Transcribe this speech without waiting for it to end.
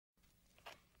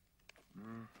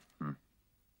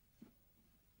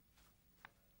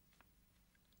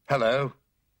Hello.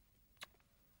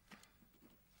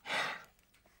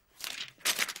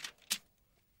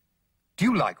 Do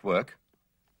you like work?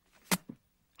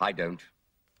 I don't.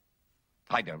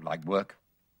 I don't like work.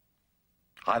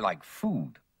 I like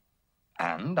food.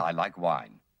 And I like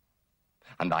wine.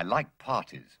 And I like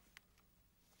parties.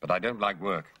 But I don't like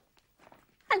work.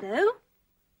 Hello.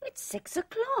 It's 6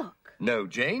 o'clock. No,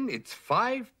 Jane, it's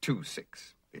 5 to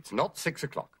 6. It's not 6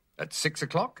 o'clock. At 6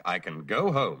 o'clock, I can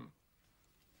go home.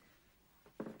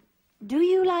 Do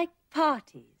you like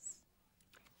parties?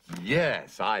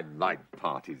 Yes, I like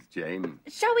parties, Jane.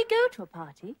 Shall we go to a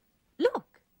party?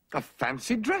 Look. A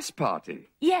fancy dress party.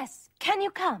 Yes. Can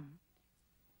you come?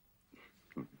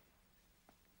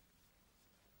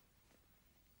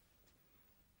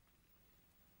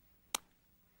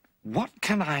 What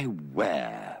can I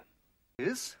wear?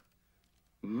 Is?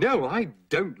 No, I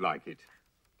don't like it.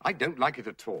 I don't like it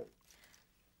at all.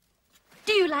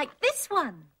 Do you like this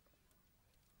one?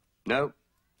 No,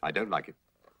 I don't like it.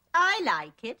 I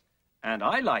like it. And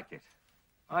I like it.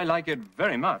 I like it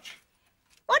very much.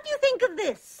 What do you think of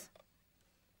this?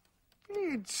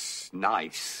 It's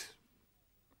nice.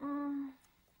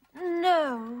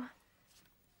 No.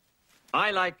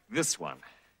 I like this one.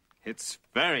 It's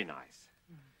very nice.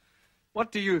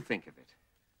 What do you think of it?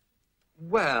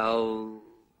 Well,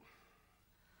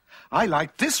 I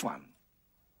like this one.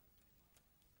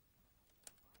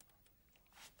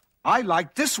 I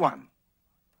like this one.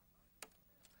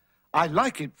 I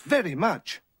like it very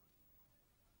much.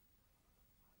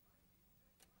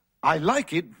 I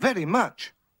like it very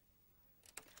much.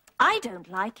 I don't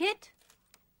like it.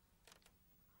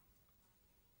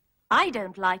 I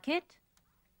don't like it.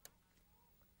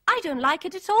 I don't like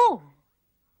it at all.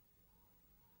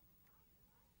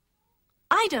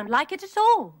 I don't like it at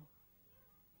all.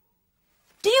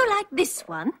 Do you like this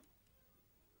one?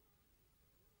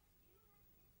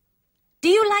 Do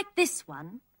you like this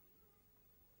one?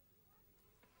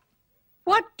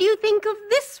 What do you think of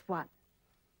this one?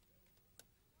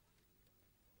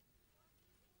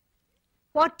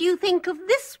 What do you think of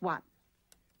this one?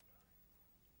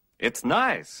 It's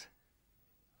nice.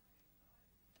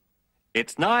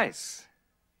 It's nice.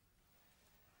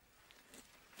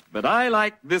 But I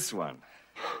like this one.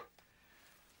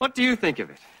 What do you think of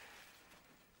it?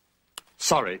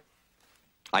 sorry.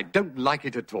 I don't like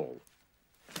it at all.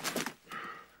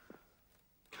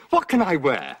 What can I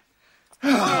wear?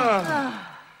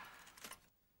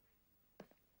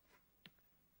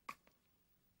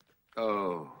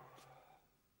 Oh.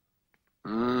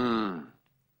 Mm.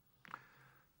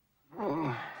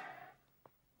 Oh.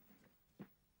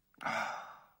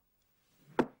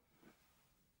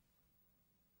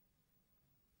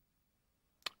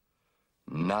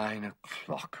 9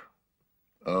 o'clock.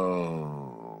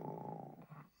 Oh.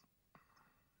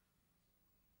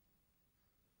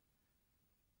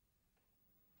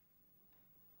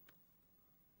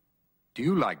 Do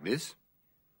you like this?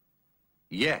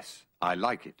 Yes, I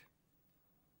like it.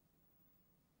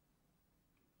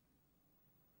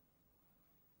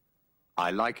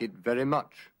 I like it very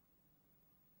much.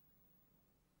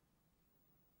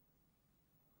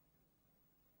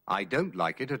 I don't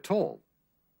like it at all.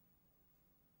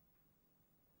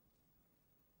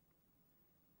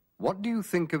 What do you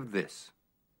think of this?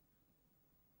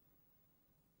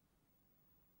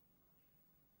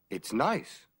 It's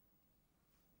nice.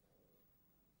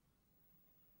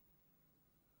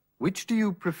 Which do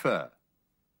you prefer?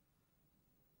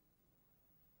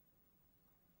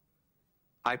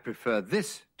 I prefer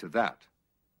this to that.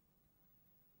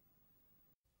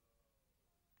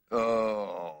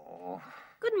 Oh.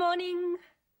 Good morning.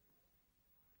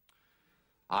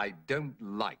 I don't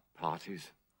like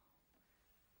parties.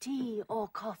 Tea or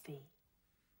coffee?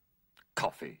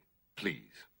 Coffee,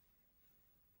 please.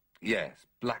 Yes,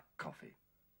 black coffee.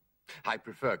 I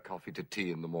prefer coffee to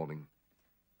tea in the morning.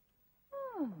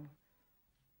 Oh,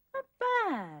 not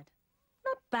bad.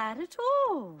 Not bad at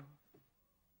all.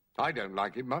 I don't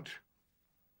like it much.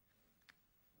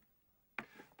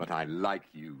 But I like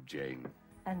you, Jane.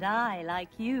 And I like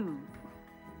you.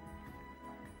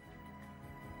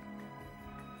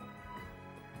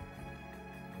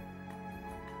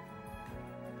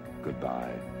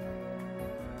 Goodbye.